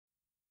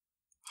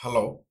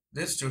Hello,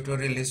 this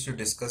tutorial is to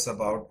discuss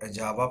about a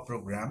Java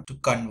program to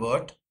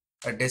convert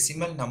a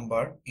decimal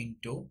number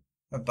into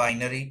a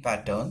binary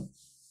pattern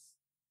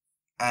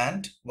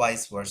and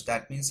vice versa.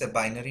 That means a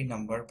binary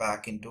number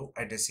back into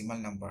a decimal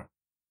number.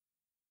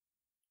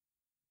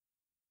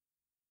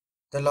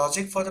 The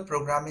logic for the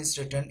program is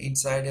written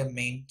inside a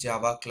main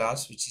Java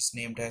class which is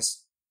named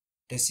as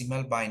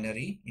decimal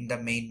binary in the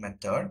main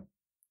method.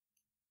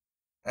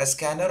 A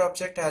scanner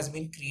object has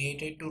been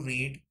created to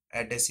read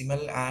a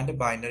decimal and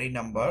binary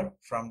number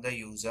from the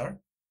user.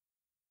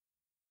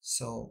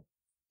 So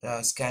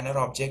the scanner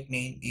object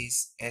name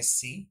is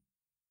SC,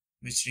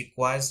 which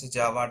requires the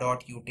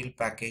java.util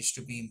package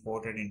to be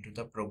imported into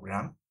the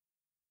program.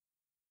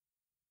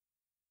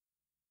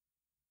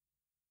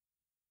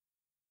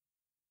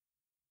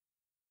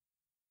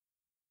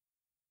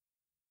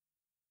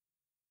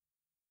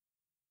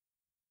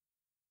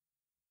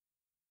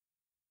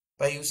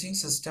 By using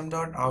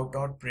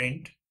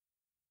system.out.print,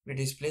 we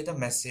display the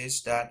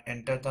message that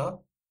enter the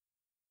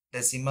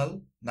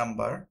decimal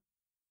number.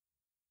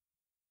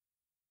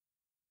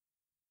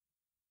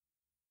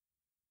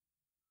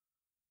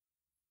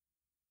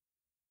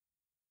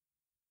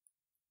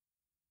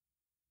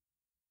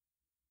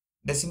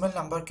 Decimal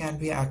number can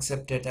be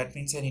accepted. That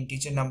means an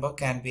integer number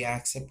can be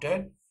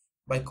accepted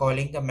by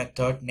calling the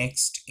method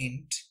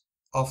nextInt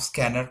of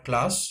scanner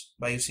class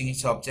by using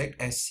its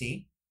object sc,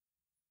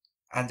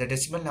 and the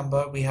decimal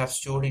number we have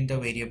stored in the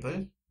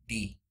variable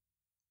d.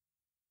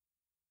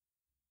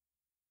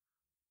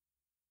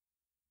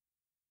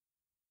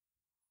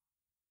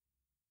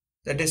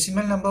 The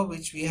decimal number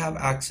which we have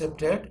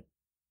accepted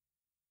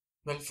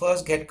will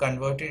first get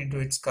converted into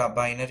its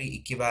binary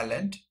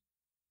equivalent.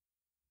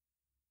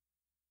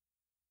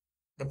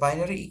 The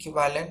binary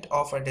equivalent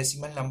of a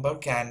decimal number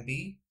can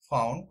be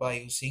found by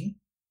using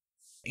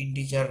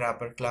integer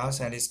wrapper class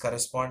and its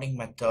corresponding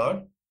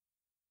method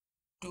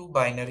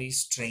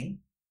toBinaryString.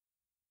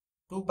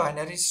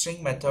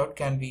 ToBinaryString method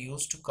can be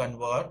used to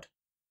convert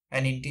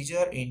an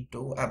integer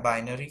into a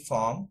binary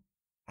form,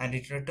 and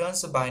it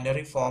returns the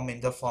binary form in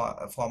the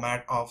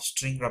format of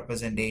string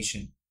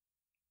representation.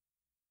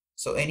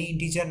 So any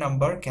integer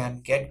number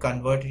can get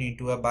converted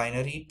into a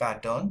binary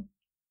pattern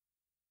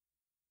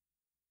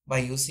by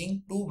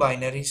using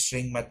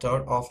toBinaryString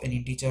method of an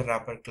integer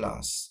wrapper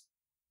class.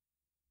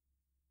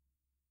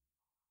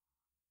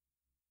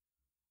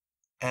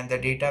 And the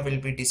data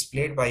will be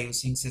displayed by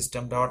using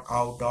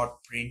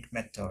system.out.print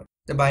method.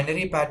 The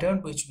binary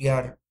pattern which we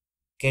are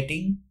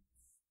getting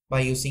by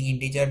using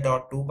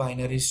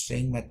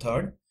integer.toBinaryString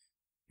method,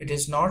 it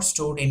is not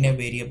stored in a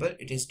variable,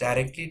 it is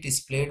directly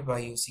displayed by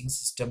using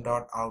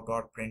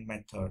system.out.print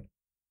method.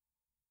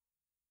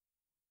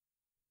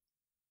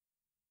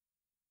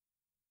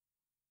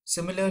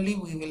 Similarly,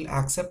 we will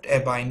accept a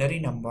binary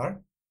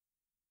number.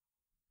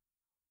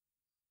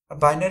 A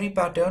binary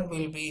pattern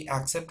will be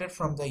accepted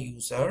from the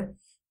user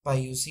by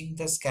using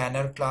the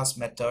scanner class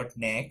method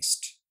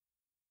next,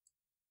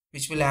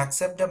 which will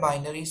accept the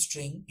binary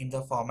string in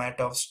the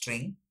format of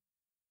string.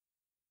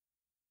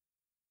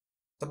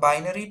 The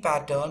binary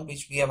pattern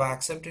which we have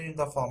accepted in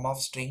the form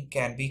of string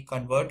can be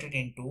converted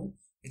into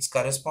its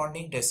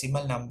corresponding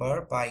decimal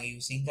number by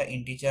using the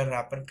integer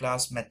wrapper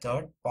class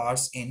method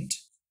parseInt.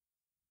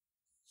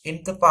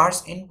 In the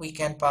parseInt, we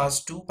can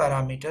pass two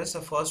parameters.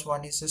 The first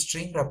one is a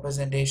string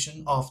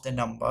representation of the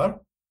number,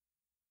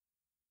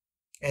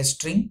 a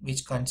string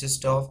which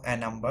consists of a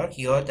number.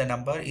 Here the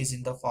number is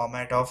in the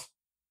format of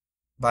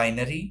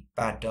binary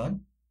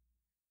pattern.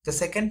 The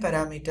second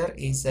parameter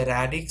is the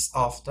radix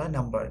of the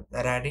number.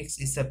 The radix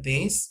is the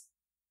base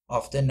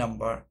of the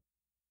number.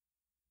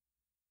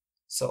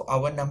 So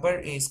our number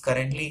is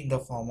currently in the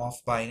form of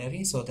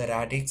binary, so the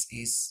radix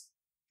is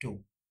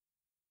 2.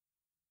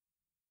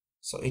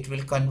 So it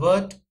will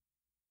convert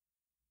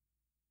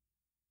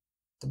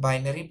the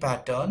binary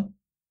pattern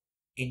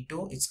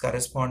into its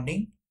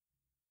corresponding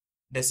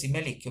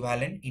decimal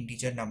equivalent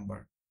integer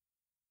number.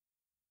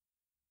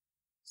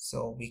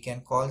 So we can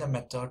call the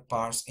method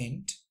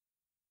parseInt.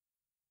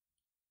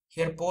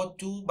 Here both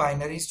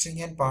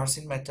toBinaryString and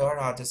parseInt method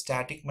are the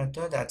static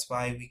method. That's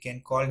why we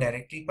can call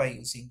directly by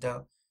using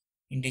the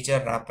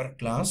integer wrapper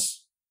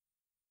class.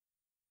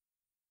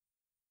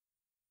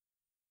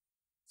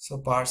 So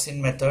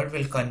parseInt method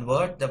will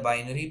convert the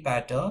binary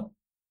pattern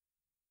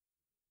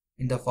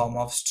in the form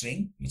of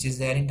string, which is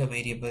there in the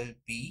variable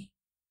b,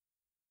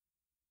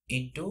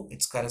 into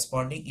its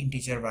corresponding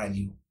integer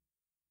value.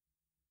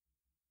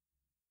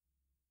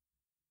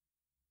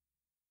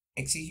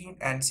 Execute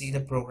and see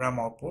the program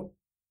output.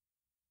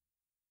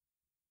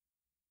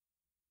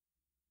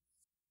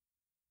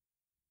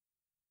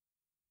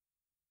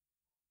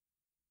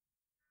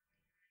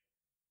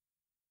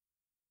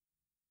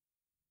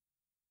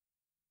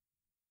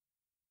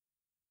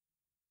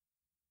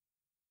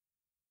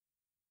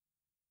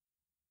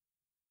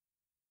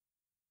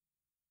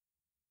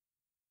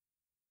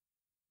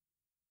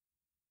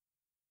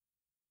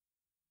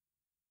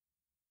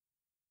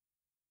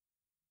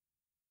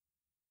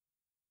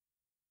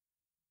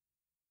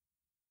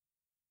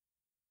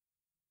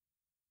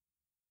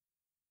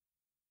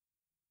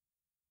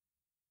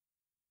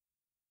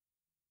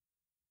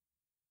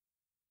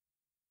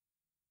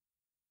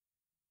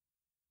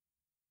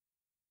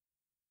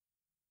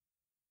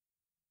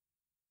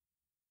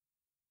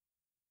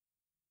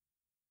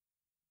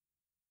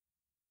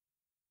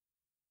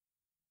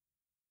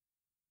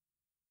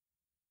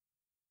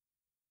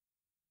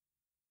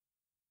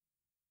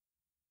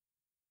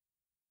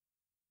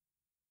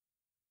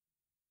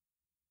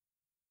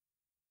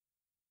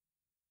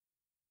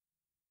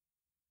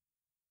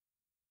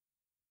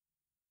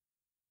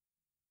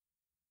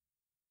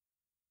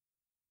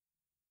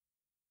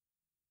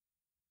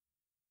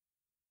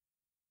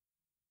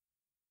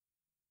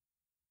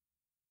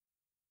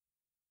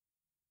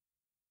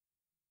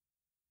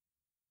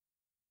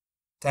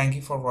 Thank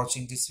you for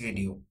watching this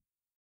video.